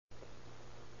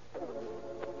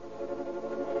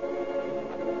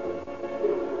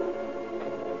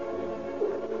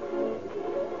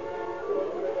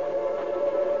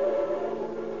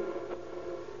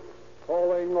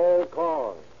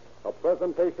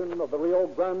Corporation of the Rio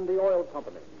Grande Oil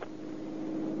Company.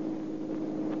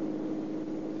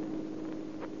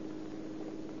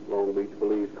 Long Beach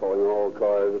Police calling all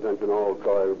cars, attention all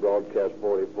cars, broadcast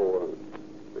 44.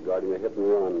 Regarding a hit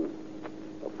and run,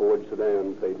 a Ford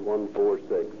sedan, paid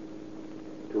 146.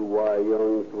 2Y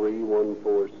Young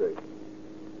 3146.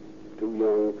 2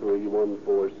 Young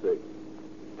 3146.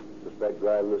 Suspect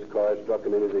driving this car struck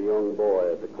him in as a young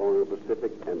boy at the corner of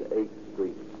Pacific and 8th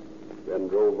Street. Then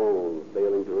drove on,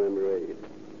 failing to render aid.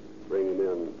 Bring him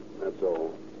in. That's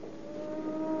all.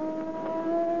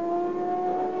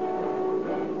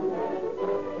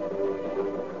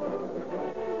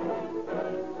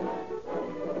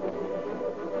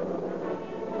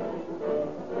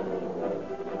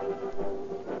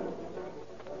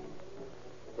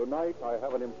 Tonight, I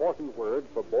have an important word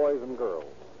for boys and girls.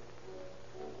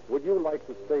 Would you like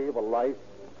to save a life?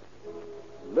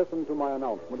 Listen to my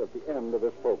announcement at the end of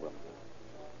this program.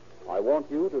 I want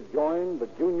you to join the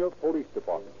Junior Police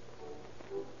Department.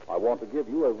 I want to give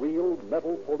you a real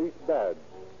metal police badge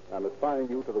and assign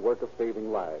you to the work of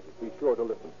saving lives. Be sure to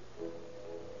listen.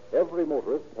 Every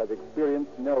motorist has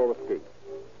experienced narrow escapes.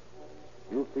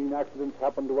 You've seen accidents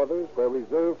happen to others where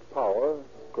reserve power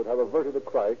could have averted a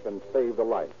crash and saved a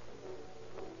life.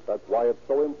 That's why it's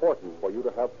so important for you to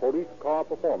have police car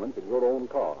performance in your own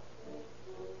car.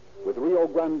 With Rio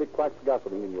Grande cracked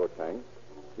gasoline in your tank,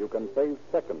 you can save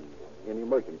seconds in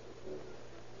emergency.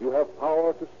 You have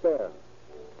power to spare,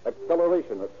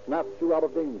 acceleration that snaps you out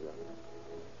of danger.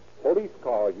 Police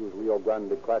cars use Rio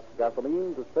Grande cracked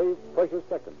gasoline to save precious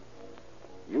seconds.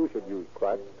 You should use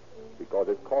cracked because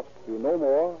it costs you no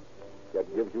more,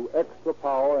 yet gives you extra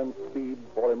power and speed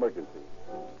for emergency.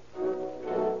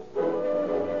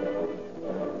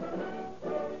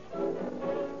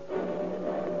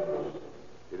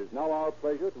 It is now our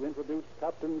pleasure to introduce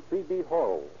Captain C.B.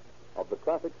 Hall of the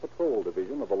Traffic Patrol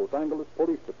Division of the Los Angeles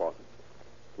Police Department,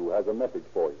 who has a message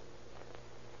for you.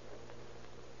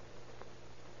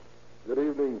 Good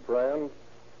evening, friends.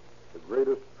 The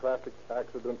greatest traffic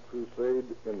accident crusade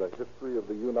in the history of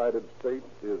the United States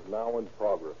is now in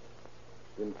progress.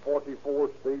 In 44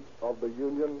 states of the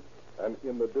Union and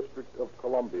in the District of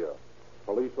Columbia,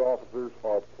 police officers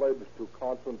are pledged to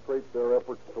concentrate their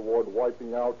efforts toward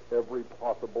wiping out every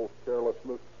possible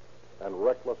carelessness and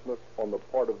recklessness on the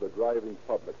part of the driving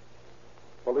public.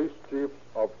 Police chiefs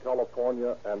of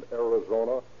California and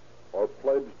Arizona are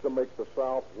pledged to make the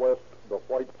Southwest the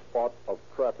white spot of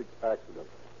traffic accidents.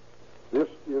 This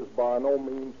is by no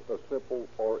means a simple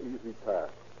or easy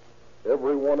task.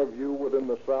 Every one of you within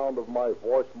the sound of my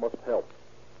voice must help.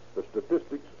 The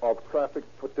statistics of traffic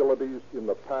fatalities in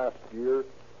the past year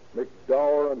make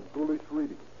dour and foolish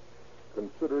reading.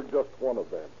 Consider just one of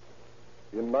them.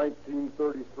 In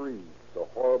 1933, the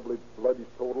horribly bloody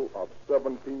total of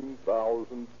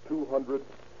 17,200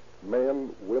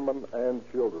 men, women, and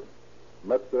children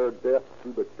met their death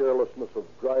through the carelessness of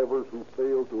drivers who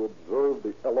failed to observe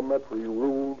the elementary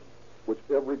rules which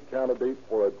every candidate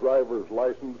for a driver's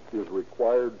license is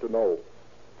required to know.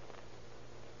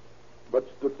 But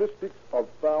statistics of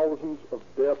thousands of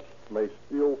deaths may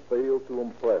still fail to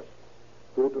impress.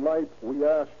 So tonight we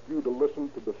ask you to listen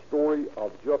to the story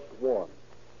of just one,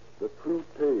 the true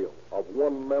tale of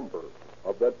one member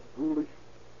of that foolish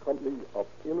company of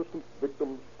innocent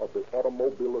victims of the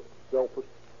automobilist's selfish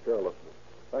carelessness.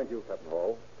 Thank you, Captain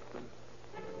Hall.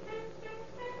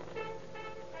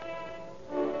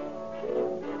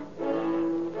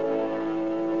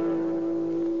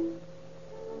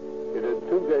 It is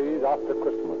 2 days after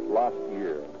Christmas last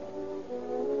year.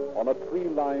 On a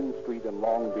tree-lined street in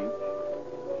Long Beach,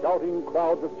 shouting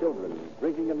crowds of children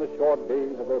drinking in the short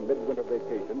days of their midwinter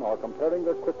vacation are comparing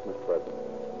their Christmas presents.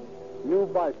 New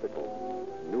bicycles,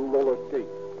 new roller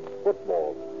skates,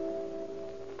 footballs.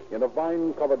 In a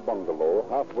vine-covered bungalow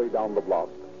halfway down the block,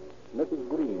 Mrs.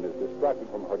 Green is distracted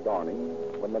from her darning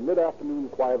when the mid-afternoon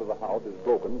quiet of the house is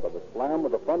broken by the slam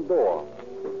of the front door.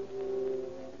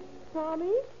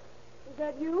 Tommy? Is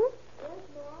that you? Yes,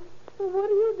 Mom. Well, what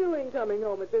are you doing coming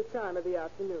home at this time of the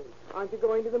afternoon? Aren't you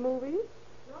going to the movies?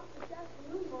 Not this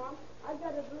afternoon, Mom. I've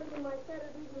got to deliver my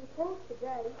Saturday Evening Post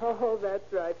today. Oh,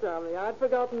 that's right, Tommy. I'd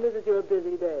forgotten this is your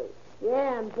busy day.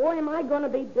 Yeah, and boy, am I going to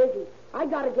be busy. I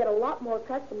got to get a lot more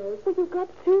customers. Well, you've got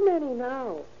too many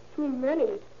now. Too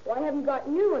many? Well, I haven't got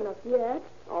new enough yet.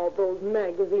 All those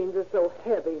magazines are so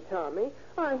heavy, Tommy.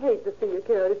 I hate to see you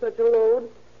carry such a load.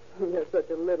 You're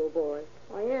such a little boy.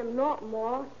 I am not,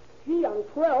 Ma. Gee, I'm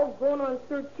 12, going on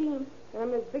 13, and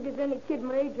I'm as big as any kid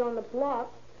my age on the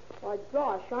block. Why,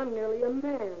 gosh, I'm nearly a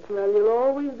man. Well, you'll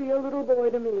always be a little boy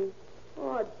to me.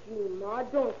 Oh, gee, Ma,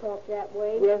 don't talk that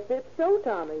way. Yes, it's so,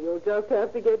 Tommy. You'll just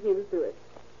have to get used to it.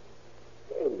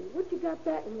 Hey, what you got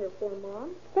that in here for,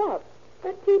 Mom? What?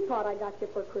 That teapot I got you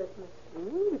for Christmas.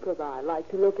 Because I like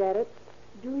to look at it.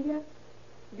 Do you?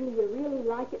 Do you really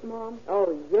like it, Mom?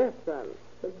 Oh, yes, son.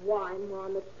 But why,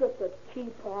 Mom? It's just a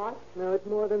teapot. No, it's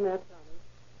more than that, Tommy.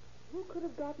 You could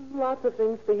have gotten lots of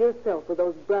things for yourself with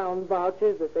those brown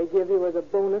vouchers that they give you as a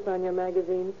bonus on your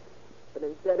magazines. But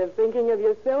instead of thinking of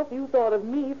yourself, you thought of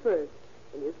me first.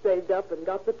 And you saved up and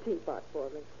got the teapot for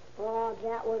me. Oh,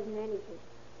 that wasn't anything.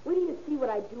 Wait till you see what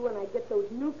I do when I get those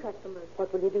new customers.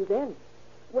 What will you do then?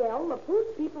 Well, the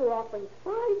post people are offering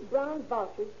 5 brown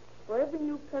vouchers for every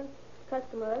new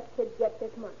customer us kids get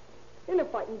this month. And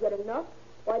if I can get enough,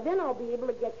 why, then I'll be able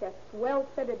to get you a swell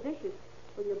set of dishes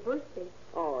for your birthday.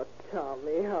 Oh,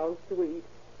 Tommy, how sweet.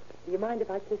 Do you mind if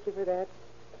I kiss you for that?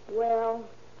 Well,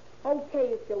 okay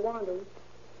if you want to.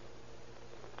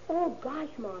 Oh, gosh,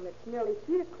 Mom, it's nearly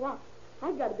 3 o'clock.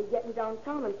 I've got to be getting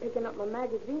downtown and picking up my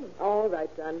magazine. All right,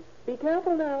 son. Be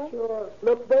careful now. Sure.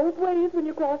 Look both ways when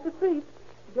you cross the street.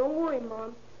 Don't worry,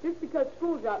 Mom. Just because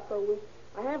school's out for a week,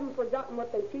 I haven't forgotten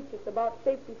what they teach us about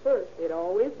safety first. It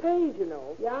always pays, you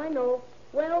know. Yeah, I know.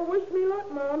 Well, wish me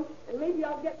luck, Mom, and maybe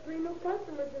I'll get 3 new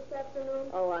customers this afternoon.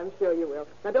 Oh, I'm sure you will.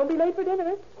 Now, don't be late for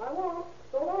dinner. I won't.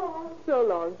 So long. So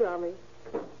long, Tommy.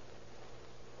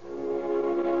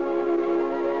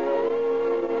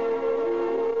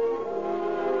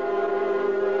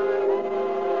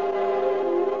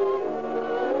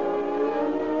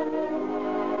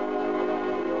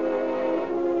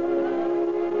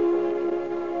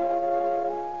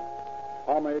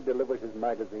 Tommy delivers his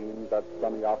magazine that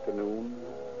sunny afternoon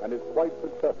and is quite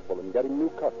successful in getting new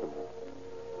customers.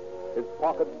 His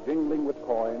pockets jingling with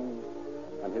coins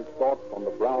and his thoughts on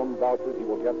the brown vouchers he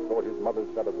will get toward his mother's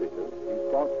set of dishes, he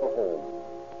starts for home.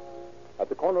 At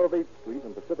the corner of 8th Street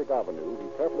and Pacific Avenue,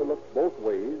 he carefully looks both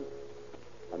ways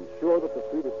and, sure that the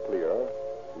street is clear,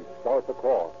 he starts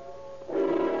across.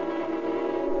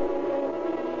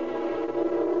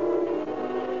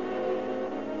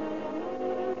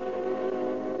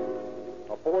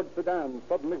 A Ford sedan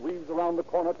suddenly weaves around the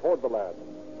corner toward the lad.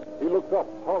 He looks up,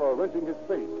 horror wrenching his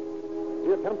face.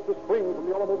 He attempts to spring from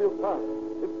the automobile's path.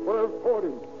 It swerves toward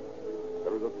him.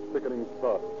 There is a sickening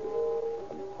thud,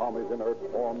 and Tommy's inert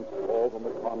form falls on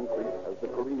the concrete as the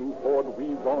careening Ford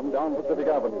weaves on down Pacific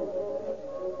Avenue.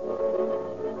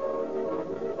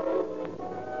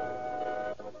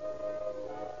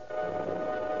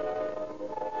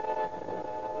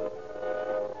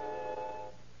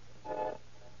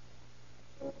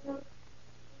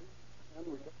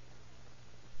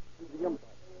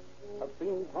 Have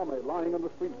seen Tommy lying on the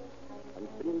street and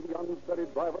seen the unsteady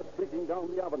driver streaking down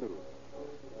the avenue.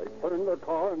 They turn their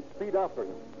car and speed after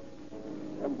him.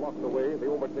 10 blocks away, they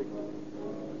overtake him.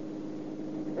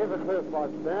 Here's a clear spot,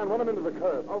 Stan. Run him into the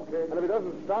curb. Okay. And if he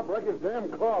doesn't stop, wreck his damn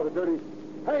car, the dirty...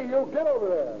 Hey, you, get over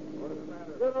there. What's the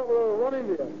matter? Get over there, run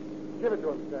into you. Give it to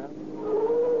him, Stan.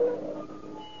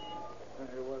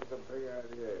 Hey, what's the big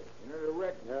idea? You know the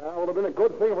wreck? Yeah, it would have been a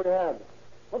good thing if we had.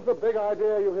 What's the big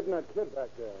idea you hitting that kid back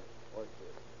there? What's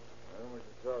it? I don't know what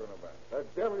you're talking about. The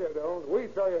devil you don't. We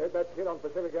saw you hit that kid on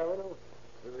Pacific Avenue.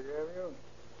 Pacific Avenue?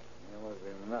 You must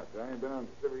be nuts. I ain't been on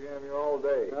Pacific Avenue all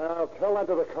day. Now, tell that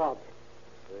to the cops.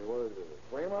 Say, what is it? A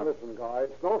flame up? Listen, guys,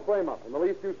 no flame up. And the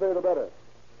least you say, the better.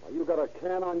 Now, you've got a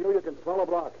can on you, you can smell a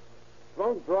block.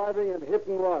 Drunk driving and hit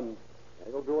and run.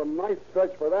 Now, you'll do a nice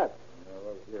stretch for that.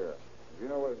 Now, look here. If you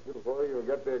know what it's good for, you'll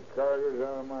get their carriers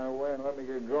out of my way and let me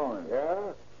get going.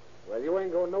 Yeah? Well, you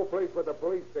ain't going no place but the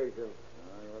police station.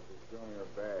 You have to show me your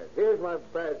badge. Here's my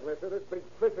badge, mister. This big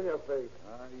fist in your face.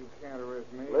 You can't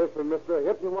arrest me. Listen, mister,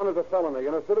 hit and run is a felony,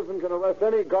 and a citizen can arrest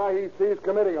any guy he sees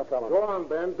committing a felony. Go on,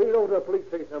 Ben. Beat over to the police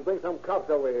station and bring some cops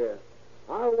over here.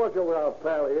 I'll watch over our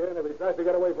pal here, and if he tries to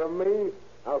get away from me,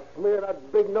 I'll smear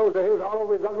that big nose of his all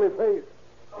over his ugly face.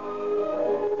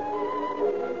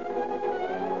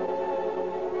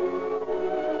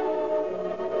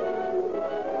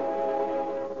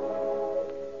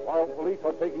 While police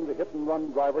are taking the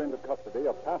hit-and-run driver into custody,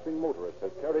 a passing motorist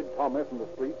has carried Tommy from the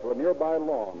street to a nearby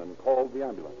lawn and called the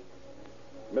ambulance.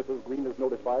 Mrs. Green is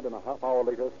notified, and a half hour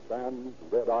later stands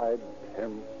red-eyed,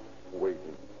 tense,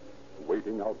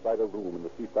 waiting outside a room in the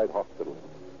Seaside Hospital.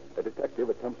 A detective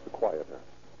attempts to quiet her.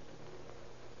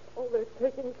 Oh, they're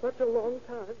taking such a long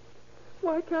time.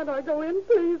 Why can't I go in?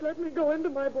 Please let me go into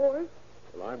my boy.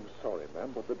 Well, I'm sorry,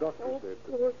 ma'am, but the doctor said...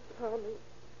 Poor Tommy.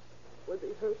 Was he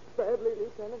hurt badly,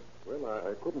 Lieutenant? Well,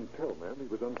 I couldn't tell, ma'am. He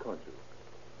was unconscious.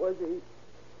 Was he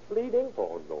bleeding?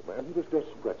 Oh, no, ma'am. He was just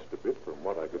scratched a bit from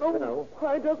what I could Oh, tell.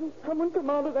 why doesn't someone come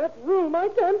out of that room? I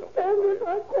can't stand it.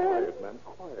 I can't. Quiet, ma'am,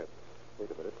 quiet.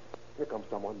 Wait a minute. Here comes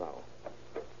someone now.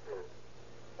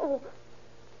 Oh,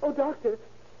 Oh, doctor.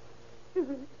 Is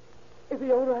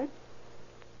he all right?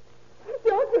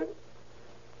 Doctor!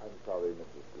 I'm sorry,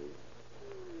 Mrs. Green.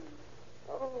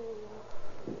 Oh.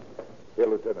 Here,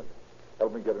 Lieutenant.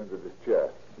 Help me get into this chair.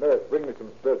 Nurse, bring me some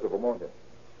spirits of ammonia.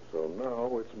 So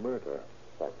now it's murder.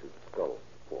 Fractured skull.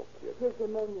 Poor kid. Here's the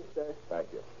ammonia, sir. Thank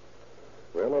you.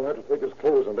 Well, I'll have to take his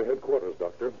clothes into headquarters,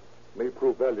 Doctor. May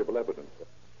prove valuable evidence.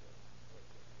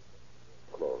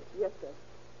 Close. Yes, sir.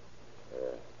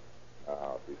 Yeah.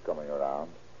 Now, she's coming around.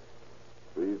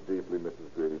 Breathe deeply,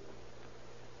 Mrs. Graves.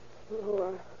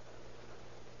 Oh,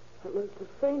 I must have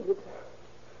fainted.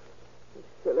 It's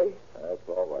silly. That's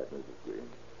all right, Mrs. Green.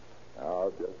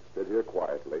 Now, just sit here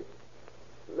quietly.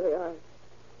 May I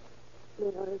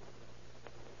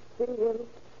see him,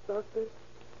 Doctor?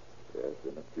 Yes,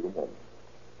 in a few moments.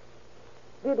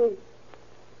 Did he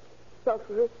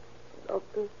suffer it,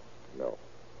 Doctor? No.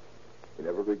 He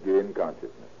never regained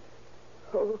consciousness.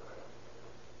 Oh,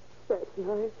 that's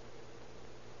nice.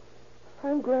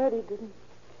 I'm glad he didn't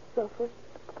suffer.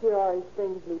 Here are his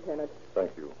things, Lieutenant.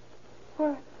 Thank you.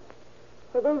 Why,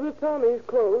 those are Tommy's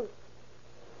clothes.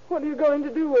 What are you going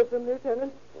to do with them,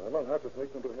 Lieutenant? Well, I'll have to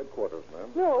take them to headquarters, ma'am.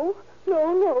 No.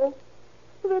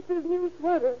 That's his new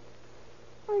sweater.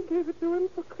 I gave it to him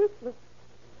for Christmas.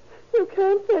 You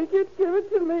can't take it. Give it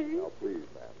to me. Now, please,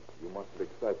 ma'am. You mustn't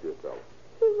excite yourself.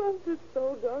 He loves it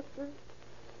so, Doctor.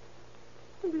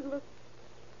 And he looks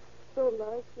so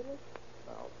nice in it.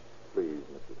 Now, please,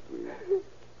 Mrs. Green.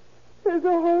 There's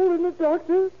a hole in it,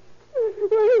 Doctor.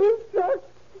 Where it was stuck.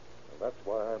 That's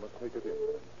why I must take it in.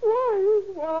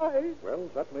 Why? Well,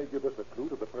 that may give us a clue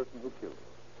to the person who killed him.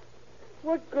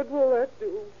 What good will that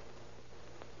do?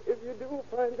 If you do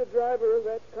find the driver of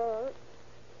that car,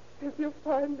 if you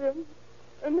find him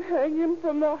and hang him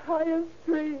from the highest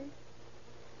tree,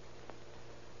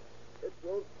 it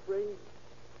won't bring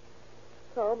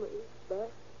Tommy back.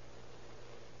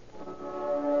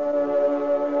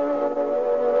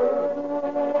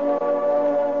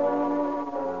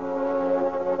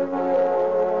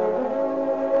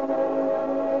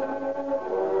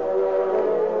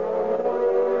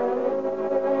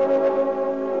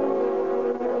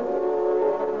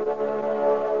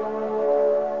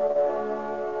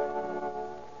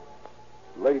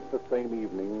 Late the same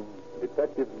evening,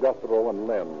 Detectives Guthrow and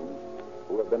Len,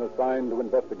 who have been assigned to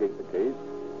investigate the case,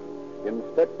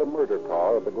 inspect the murder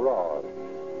car at the garage,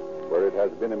 where it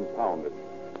has been impounded.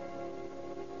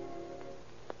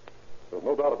 There's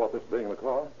no doubt about this being the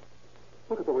car.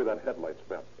 Look at the way that headlight's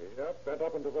bent. Yep, bent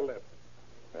up and to the left.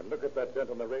 And look at that dent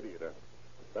on the radiator.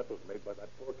 That was made by that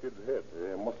poor kid's head.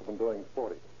 Yeah, must have been doing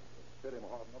 40. Hit him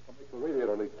hard enough to make the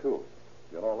radiator leak, too.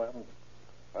 You know, Len,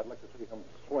 I'd like to see him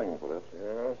swing for this.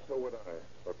 Yeah, so would I.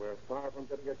 But we're far from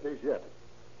getting a case yet.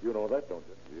 You know that, don't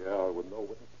you? Yeah, with no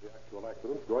witness to the actual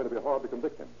accident, it's going to be hard to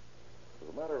convict him. As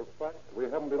a matter of fact, we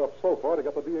haven't been up so far to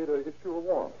get the DA to issue a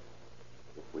warrant.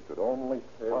 If we could only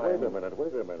find...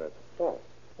 Wait a minute. Oh,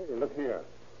 Hey, look here.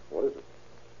 what is it?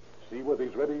 See where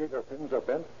these radiator pins are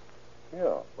bent?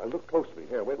 Yeah. Well, look closely.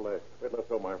 Here, wait till I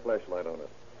throw my flashlight on it.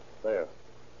 There.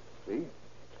 See?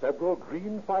 Several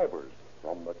green fibers.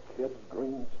 From the kid's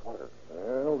green sweater.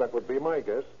 Well, that would be my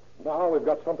guess. Now we've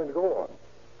got something to go on.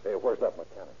 Hey, where's that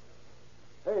mechanic?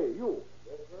 Hey, you.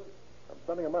 Yes, sir? I'm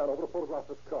sending a man over to photograph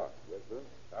this car. Yes, sir.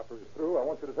 After he's through, I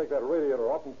want you to take that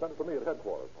radiator off and send it to me at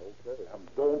headquarters. Okay. And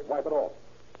don't wipe it off.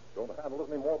 Don't handle it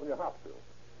any more than you have to.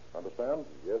 Understand?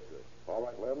 Yes, sir. All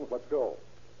right, Len, let's go.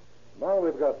 Now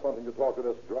we've got something to talk to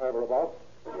this driver about.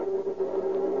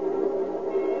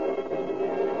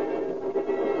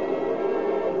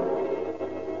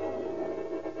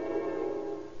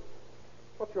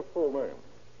 What's your full name?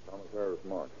 Thomas Harris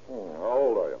Mark. How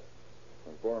old are you? I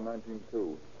was born in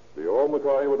 1902. Do you own the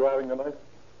car you were driving tonight?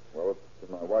 Well,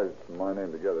 it's my wife's and my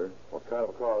name together. What kind of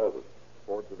a car is it?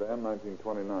 Ford sedan,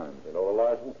 1929. You know the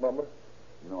license number?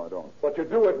 No, I don't. But you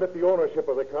do admit the ownership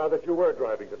of the car that you were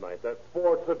driving tonight, that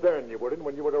Ford sedan you were in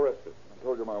when you were arrested. I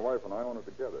told you my wife and I own it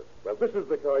together. Well, this is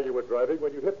the car you were driving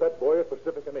when you hit that boy at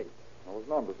Pacific and 8th. I was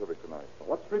non-Pacific tonight.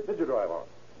 What street did you drive on?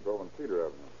 I drove on Cedar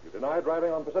Avenue. You deny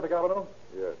driving on Pacific Avenue?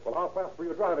 Yes. Well, how fast were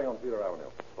you driving on Cedar Avenue?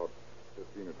 About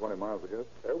 15 or 20 miles, I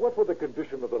guess. What were the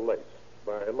condition of the lights?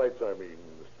 By lights, I mean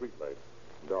the street lights.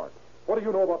 Dark. What do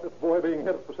you know about this boy being hit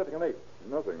at Pacific and 8th?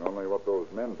 Nothing, only what those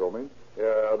men told me.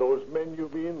 Yeah, those men you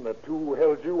mean, the two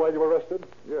held you while you were arrested?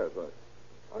 Yes,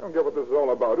 I don't get what this is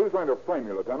all about. Who's trying to frame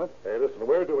you, Lieutenant? Hey, listen,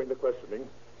 we're doing the questioning.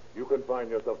 You confine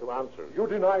yourself to answers. You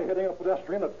deny hitting a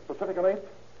pedestrian at Pacific and 8th?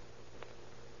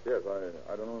 Yes,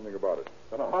 I don't know anything about it.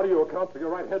 Then how do you account for your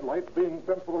right headlight being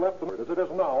bent to the left as it is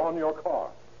now on your car?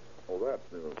 Oh,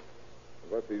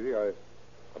 that's easy. I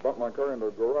I bumped my car into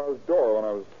a garage door when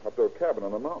I was up to a cabin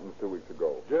in the mountains 2 weeks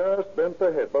ago. Just bent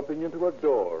the head, bumping into a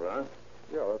door, huh?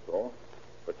 Yeah, that's all.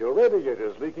 But your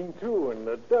radiator's leaking, too, and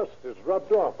the dust is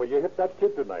rubbed off where you hit that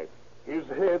kid tonight. His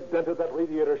head dented that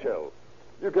radiator shell.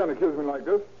 You can't accuse me like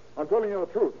this. I'm telling you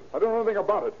the truth. I don't know anything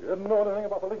about it. You didn't know anything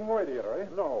about the leaking radiator, eh?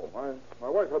 No, my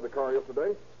wife had the car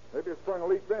yesterday. Maybe it sprung a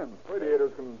leak then.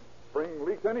 Radiators can spring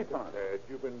leaks any time. Had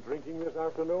you been drinking this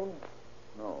afternoon?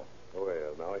 No.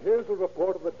 Well, now, here's a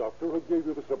report of the doctor who gave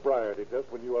you the sobriety test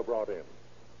when you were brought in.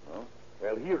 Huh?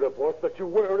 Well, he reports that you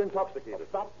were intoxicated.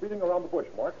 Stop beating around the bush,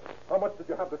 Mark. How much did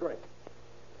you have to drink?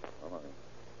 Well,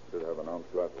 I did have an ounce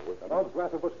glass of whiskey. An ounce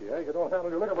glass of whiskey, eh? You don't handle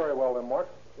your liquor very well then, Mark.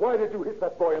 Why did you hit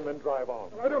that boy and then drive on?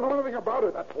 I don't know anything about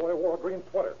it. That boy wore a green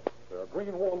sweater. There are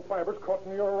green woolen fibers caught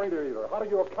in your radiator. How do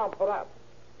you account for that?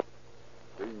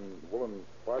 Green woolen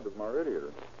fibers in my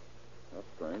radiator. That's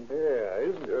strange. Yeah,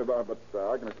 isn't it? But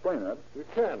I can explain that. You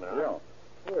can, huh?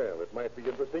 Yeah. Well, it might be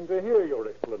interesting to hear your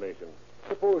explanation.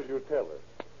 Suppose you tell us.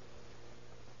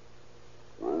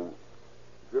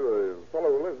 The fellow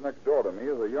who lives next door to me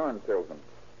is a yarn salesman.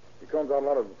 He combs out a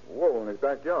lot of wool in his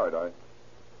backyard.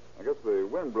 I guess the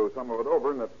wind blew some of it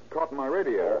over and it caught in my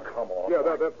radiator. Oh, come on. Yeah,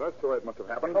 that's the way it must have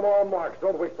happened. Come on, Mark.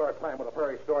 Don't waste our time with a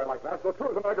fairy story like that. That's the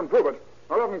truth, and I can prove it.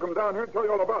 I'll have him come down here and tell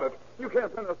you all about it. You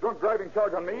can't send this drunk driving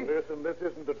charge on me. Listen, this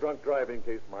isn't a drunk driving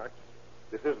case, Mark.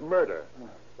 This is murder.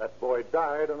 That boy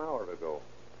died an hour ago.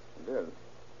 It is.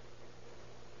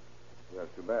 Yeah,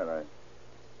 it's too bad. I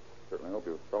certainly hope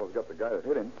you fellows got the guy that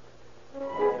hit him.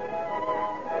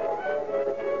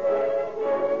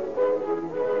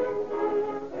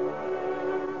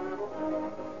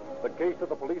 The case of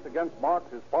the police against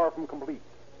Marks is far from complete.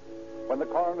 When the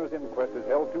coroner's inquest is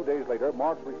held 2 days later,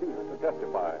 Marks refuses to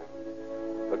testify.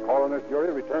 The coroner's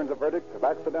jury returns a verdict of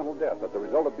accidental death as a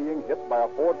result of being hit by a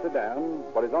Ford sedan,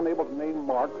 but is unable to name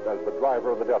Marks as the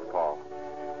driver of the death car.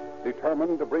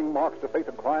 Determined to bring Marks to face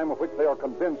a crime of which they are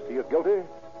convinced he is guilty,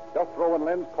 Jethro and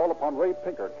Lenz call upon Ray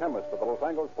Pinker, chemist of the Los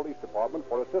Angeles Police Department,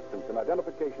 for assistance in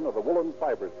identification of the woolen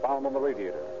fibers found on the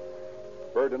radiator.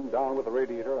 Burdened down with the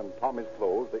radiator and Tommy's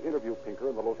clothes, they interview Pinker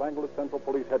in the Los Angeles Central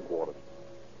Police headquarters.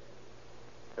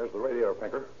 Here's the radiator,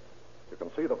 Pinker. You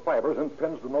can see the fibers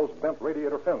impinged in those bent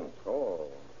radiator fins. Oh,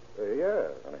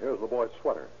 yes. And here's the boy's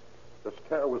sweater. This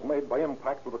tear was made by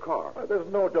impact with the car. There's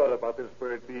no doubt about this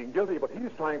bird being guilty, but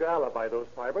he's trying to alibi those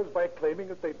fibers by claiming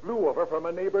that they blew over from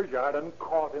a neighbor's yard and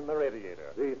caught in the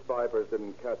radiator. These fibers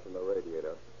didn't catch in the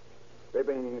radiator. They've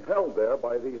been held there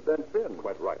by these bent fins.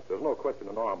 Quite right. There's no question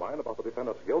in our mind about the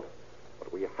defendant's guilt,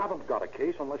 but we haven't got a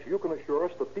case unless you can assure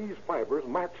us that these fibers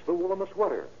match the wool in the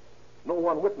sweater. No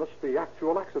one witnessed the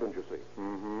actual accident, you see.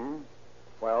 Mm-hmm.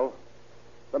 Well,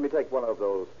 let me take one of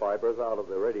those fibers out of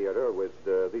the radiator with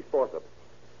these forceps.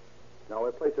 Now,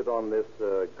 I place it on this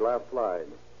glass slide.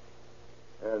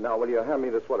 Now, will you hand me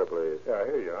the sweater, please? Yeah,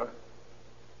 here you are.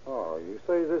 Oh, you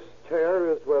say this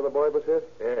tear is where the boy was hit?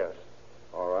 Yes.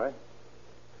 All right.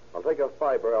 I'll take a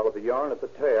fiber out of the yarn at the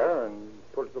tear and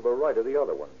put it to the right of the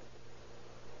other one.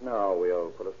 Now,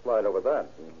 we'll put a slide over that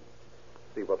and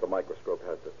see what the microscope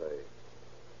has to say.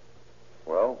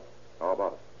 Well, how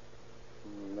about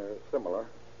it? They're similar.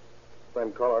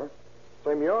 Same color.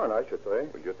 Same yarn, I should say.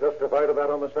 Will you testify to that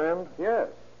on the stand? Yes.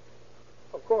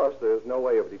 Of course, there's no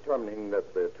way of determining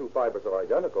that the two fibers are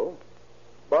identical.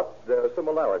 But their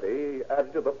similarity,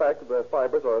 added to the fact that the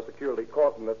fibers are securely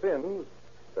caught in the fins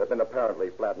that have been apparently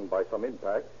flattened by some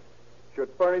impact, should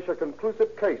furnish a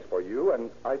conclusive case for you,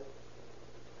 and I...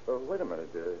 wait a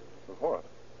minute. What?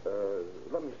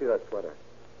 Let me see that sweater.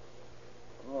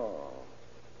 Oh.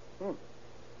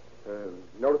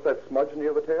 Notice that smudge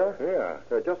near the tear?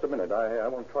 Yeah. Just a minute. I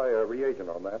want to try a reagent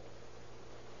on that.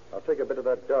 I'll take a bit of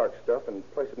that dark stuff and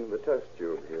place it in the test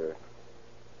tube here.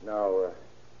 Now,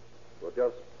 we'll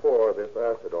just pour this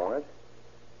acid on it.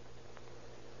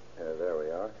 There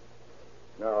we are.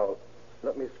 Now,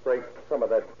 let me scrape some of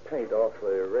that paint off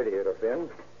the radiator fin.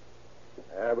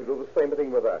 And we'll do the same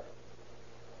thing with that.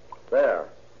 There.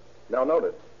 Now,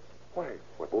 notice. Why,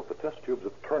 both the test tubes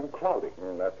have turned cloudy.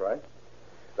 That's right.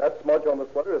 That smudge on the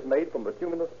sweater is made from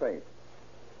bituminous paint.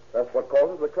 That's what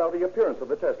causes the cloudy appearance of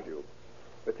the test tube.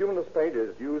 Bituminous paint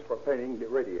is used for painting the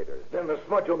radiators. Then the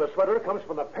smudge on the sweater comes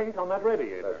from the paint on that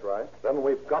radiator. That's right. Then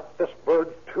we've got this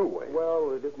bird, too, eh?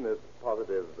 Well, it isn't as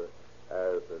positive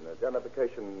as an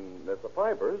identification as the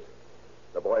fibers.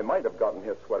 The boy might have gotten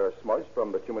his sweater smudged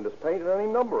from bituminous paint in any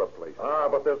number of places.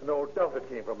 But there's no doubt it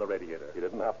came from the radiator. He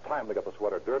didn't have time to get the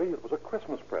sweater dirty. It was a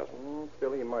Christmas present.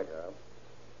 Still, he might have.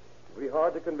 It'd be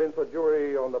hard to convince a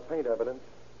jury on the paint evidence.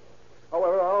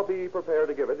 However, I'll be prepared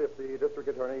to give it if the district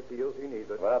attorney feels he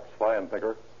needs it. That's fine,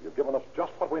 Pinker. You've given us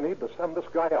just what we need to send this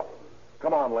guy up.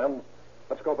 Come on, Len.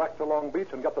 Let's go back to Long Beach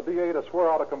and get the DA to swear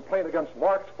out a complaint against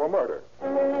Marks for murder.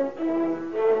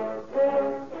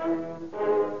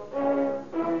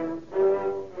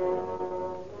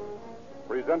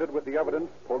 Presented with the evidence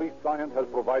police science has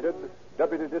provided,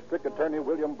 Deputy District Attorney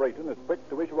William Brayton is quick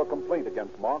to issue a complaint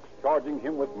against Marks, charging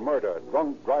him with murder,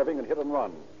 drunk driving, and hit and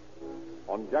run.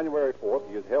 On January 4th,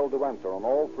 he is held to answer on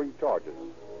all three charges,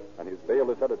 and his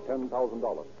bail is set at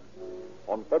 $10,000.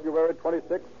 On February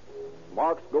 26th,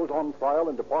 Marks goes on trial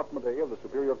in Department A of the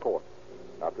Superior Court.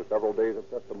 After several days of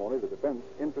testimony, the defense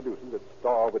introduces its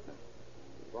star witness.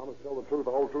 You promise to tell the truth,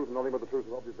 the whole truth, and nothing but the truth,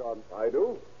 so help you God. I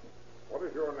do. What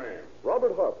is your name?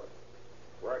 Robert Harper,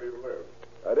 Where do you live?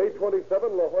 at 827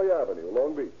 La Jolla Avenue,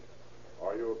 Long Beach.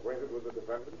 Are you acquainted with the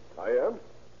defendant? I am.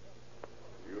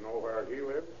 Do you know where he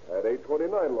lives? At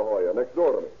 829 La Jolla, next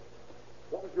door to me.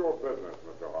 What is your business,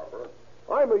 Mr. Harper?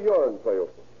 I'm a yarn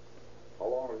salesman.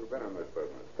 How long have you been in this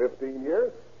business? 15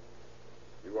 years.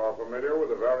 You are familiar with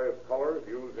the various colors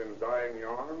used in dyeing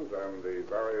yarns and the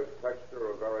various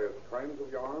texture of various kinds of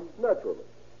yarn? Naturally.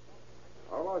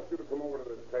 I'll ask you to come over to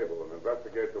this table and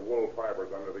investigate the wool fibers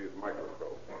under these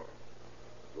microscopes.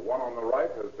 The one on the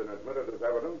right has been admitted as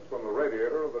evidence from the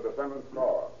radiator of the defendant's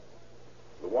car.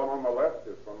 The one on the left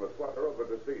is from the sweater of the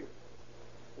deceased.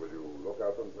 Will you look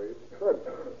at them, please? Good.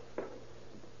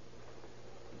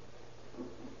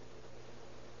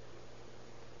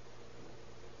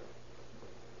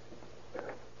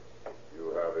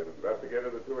 You have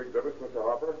investigated the two exhibits, Mr.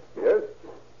 Harper? Yes?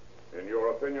 In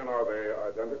your opinion, are they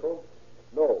identical?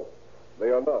 No, they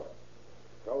are not.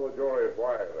 Tell the jury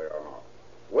why they are not.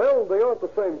 Well, they aren't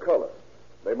the same color.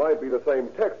 They might be the same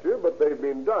texture, but they've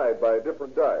been dyed by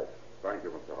different dyes. Thank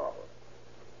you, Mr. Harper.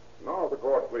 Now, if the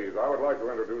court please, I would like to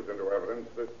introduce into evidence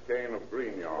this skein of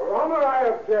green yarn. Your Honor, I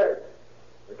object.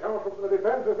 The counsel for the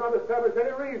defense has not established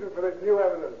any reason for this new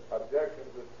evidence. Objection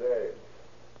sustained.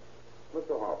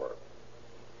 Mr. Harper,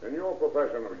 in your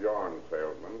profession of yarn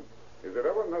salesman, is it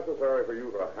ever necessary for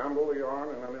you to handle the yarn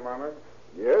in any manner?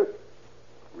 Yes?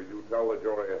 Will you tell the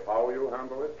jury how you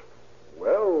handle it?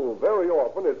 Well, very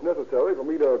often it's necessary for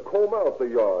me to comb out the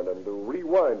yarn and to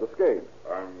rewind the skein.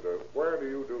 And where do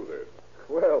you do this?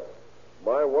 Well,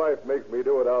 my wife makes me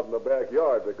do it out in the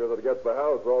backyard because it gets the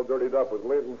house all dirtied up with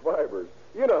lint and fibers.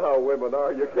 You know how women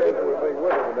are. You can't do anything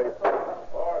with it when they...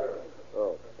 Order.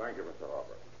 Oh. Thank you, Mr.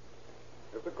 Harper.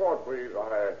 If the court please,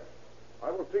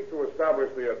 I will seek to establish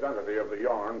the identity of the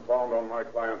yarn found on my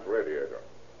client's radiator.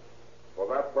 For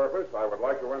that purpose, I would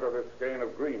like to enter this skein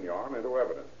of green yarn into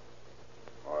evidence.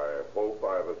 I hope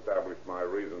I have established my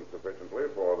reasons sufficiently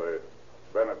for the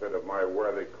benefit of my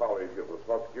worthy colleague of the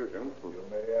prosecution. You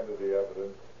may enter the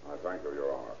evidence. I thank you,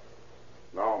 Your Honor.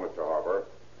 Now, Mr. Harper,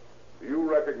 do you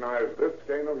recognize this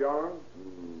skein of yarn?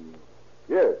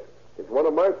 Yes, it's one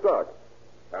of my stock.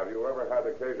 Have you ever had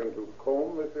occasion to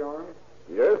comb this yarn?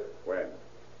 Yes? When?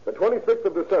 The 26th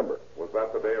of December. Was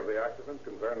that the day of the accident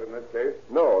concerned in this case?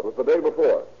 No, it was the day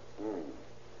before.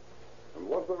 And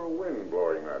was there a wind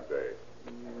blowing that day?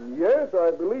 Yes,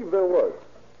 I believe there was.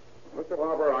 Mr.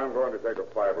 Harper, I'm going to take a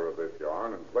fiber of this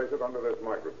yarn and place it under this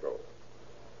microscope.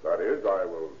 That is, I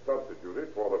will substitute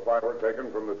it for the fiber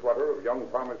taken from the sweater of young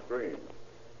Thomas Green.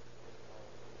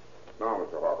 Now,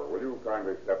 Mr. Harper, will you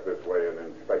kindly step this way and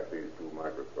inspect these two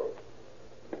microscopes?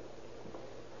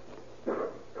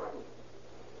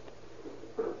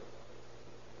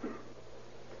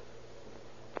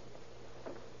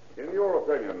 In your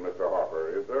opinion, Mr.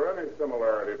 Harper, is there any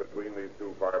similarity between these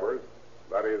two fibers?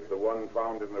 That is, the one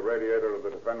found in the radiator of the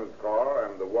defendant's car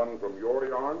and the one from your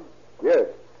yarn? Yes,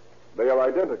 they are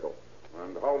identical.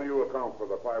 And how do you account for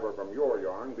the fiber from your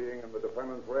yarn being in the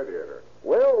defendant's radiator?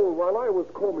 Well, while I was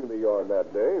combing the yarn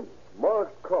that day,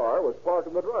 Mark's car was parked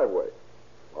in the driveway.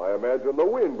 I imagine the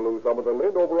wind blew some of the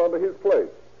lint over onto his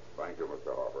place. Thank you,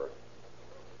 Mr. Harper.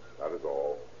 That is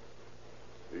all.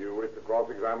 Do you wish to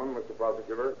cross-examine, Mr.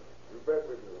 Prosecutor? You bet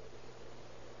we do.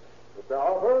 Mr.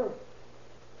 Harper,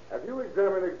 have you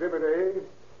examined Exhibit A,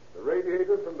 the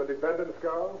radiator from the defendant's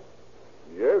car?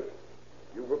 Yes?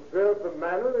 You've observed the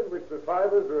manner in which the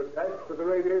fibers are attached to the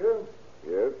radiator?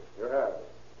 Yes? You have.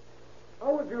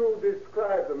 How would you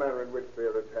describe the manner in which they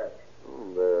are attached?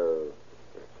 They're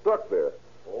stuck there.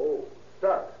 Oh,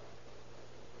 stuck.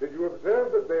 Did you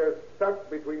observe that they're stuck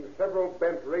between several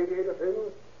bent radiator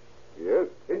pins? Yes?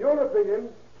 In your opinion,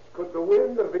 could the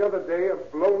wind of the other day have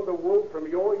blown the wool from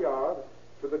your yard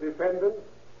to the defendant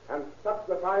and stuck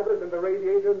the fibers in the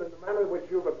radiator in the manner in which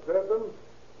you've observed them?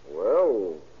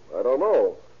 Well, I don't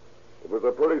know. was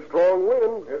a pretty strong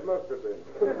wind. It must have been.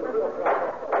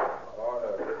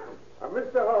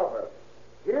 Mr. Harper,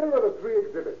 here are the three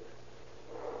exhibits.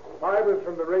 Fibers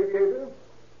from the radiator,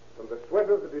 from the sweat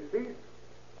of the deceased,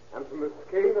 and from the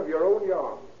skein of your own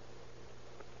yarn.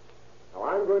 Now,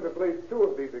 I'm going to place two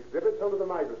of these exhibits under the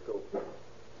microscope.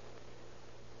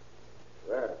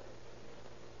 There.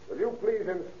 Will you please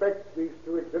inspect these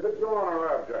two exhibits? Your Honor,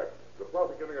 I object. The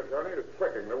prosecuting attorney is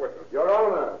tricking the witness. Your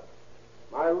Honor,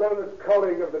 my learned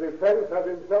colleague of the defense has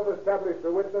himself established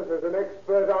the witness as an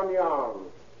expert on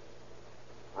yarns.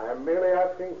 I am merely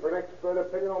asking for an expert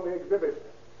opinion on the exhibits,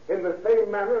 in the same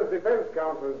manner as defense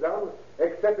counsel has done,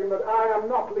 excepting that I am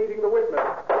not leading the witness.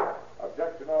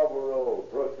 Objection overruled.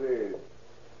 Proceed.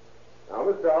 Now,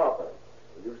 Mr. Harper,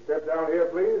 will you step down here,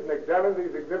 please, and examine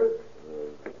these exhibits?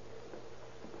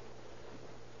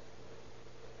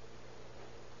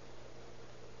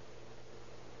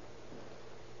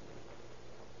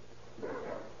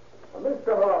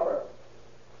 Mr. Harper,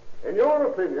 in your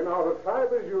opinion, are the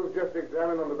fibers you've just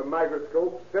examined under the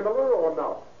microscope similar or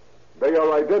not? They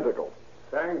are identical.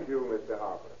 Thank you, Mr.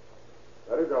 Harper.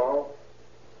 That is all.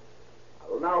 I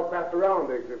will now pass around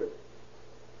the exhibits.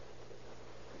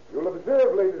 You'll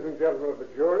observe, ladies and gentlemen of the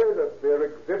jury, that they're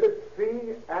exhibits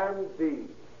C and D.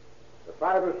 The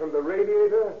fibers from the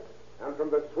radiator and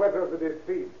from the sweater of the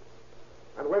deceased.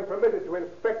 And when permitted to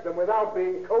inspect them without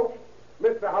being coached,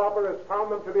 Mr. Harper has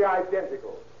found them to be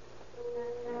identical.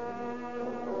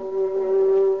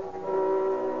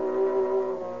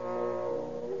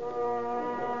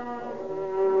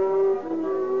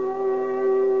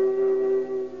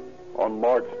 On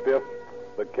March 5th,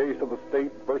 the case of the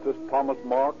state versus Thomas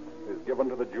Marks is given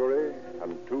to the jury,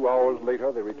 and 2 hours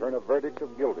later they return a verdict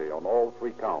of guilty on all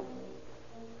three counts.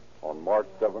 On March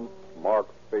 7th,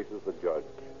 Marks faces the judge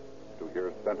to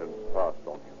hear sentence passed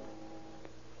on him.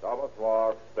 Thomas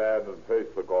Marks, stand and face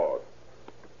the court.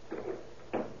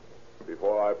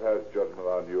 Before I pass judgment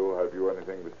on you, have you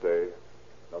anything to say?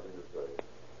 Nothing to say.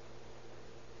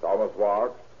 Thomas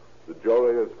Marks, the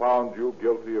jury has found you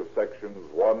guilty of sections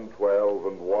 112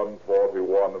 and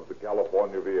 141 of the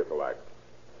California Vehicle Act.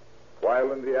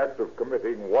 While in the act of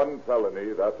committing one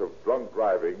felony, that of drunk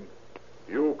driving,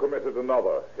 you committed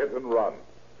another, hit and run.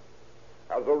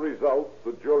 As a result,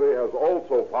 the jury has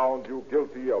also found you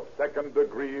guilty of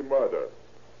second-degree murder.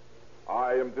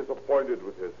 I am disappointed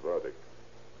with this verdict.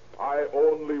 I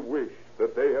only wish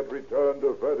that they had returned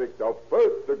a verdict of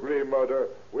first-degree murder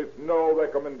with no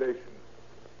recommendations.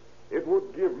 It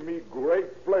would give me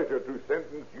great pleasure to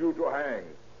sentence you to hang,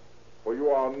 for you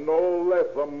are no less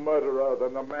a murderer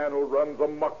than the man who runs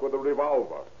amok with a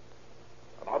revolver.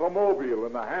 An automobile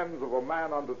in the hands of a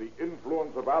man under the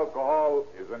influence of alcohol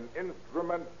is an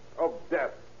instrument of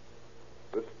death.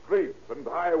 The streets and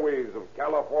highways of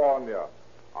California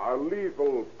are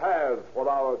lethal paths for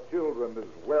our children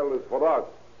as well as for us,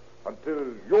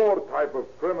 until your type of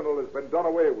criminal has been done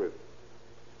away with.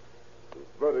 The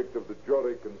verdict of the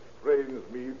jury constrains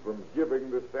me from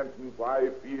giving the sentence I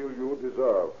feel you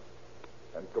deserve,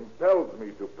 and compels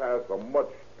me to pass a much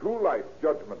too light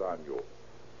judgment on you.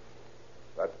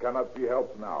 That cannot be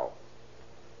helped now.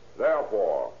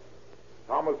 Therefore,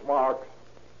 Thomas Marks,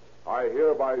 I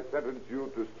hereby sentence you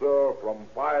to serve from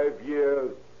 5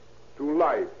 years to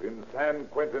life in San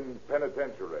Quentin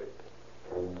Penitentiary.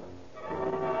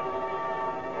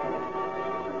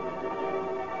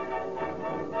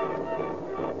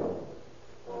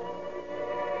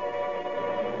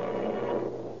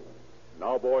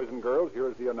 Now, boys and girls,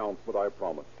 here's the announcement I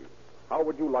promised you. How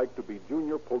would you like to be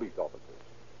junior police officers?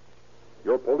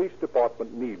 Your police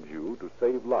department needs you to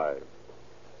save lives.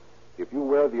 If you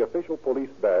wear the official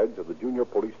police badge of the junior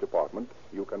police department,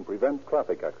 you can prevent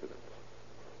traffic accidents.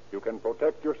 You can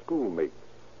protect your schoolmates,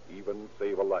 even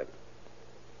save a life.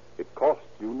 It costs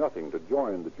you nothing to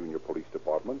join the junior police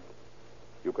department.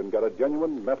 You can get a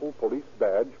genuine metal police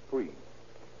badge free.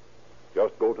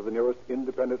 Just go to the nearest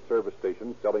independent service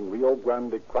station selling Rio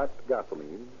Grande cracked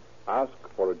gasoline, ask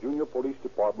for a junior police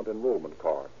department enrollment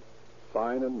card,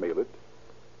 sign and mail it,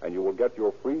 and you will get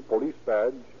your free police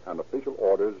badge and official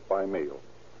orders by mail.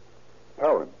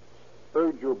 Parents,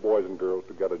 urge your boys and girls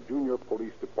to get a junior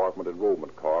police department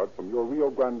enrollment card from your Rio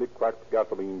Grande cracked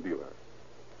gasoline dealer.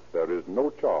 There is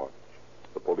no charge.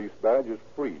 The police badge is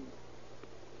free,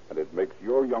 and it makes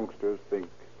your youngsters think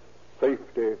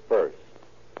safety first.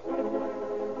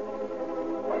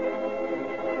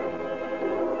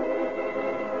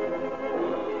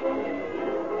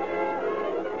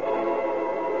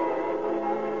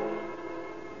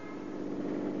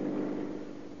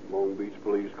 Long Beach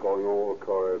Police calling all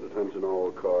cars, attention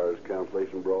all cars,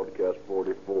 cancellation broadcast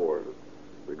 44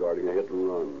 regarding a hit and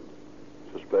run.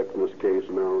 Suspects in this case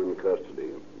are now in custody.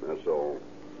 That's all.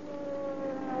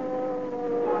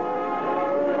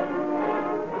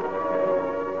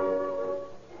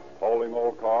 Hauling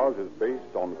All Cars is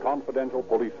based on confidential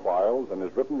police files and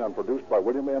is written and produced by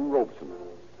William N. Robeson.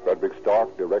 Frederick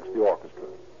Stark directs the orchestra.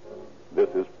 This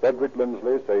is Frederick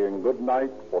Lindsley saying good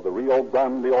night for the Rio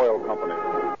Grande Oil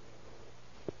Company.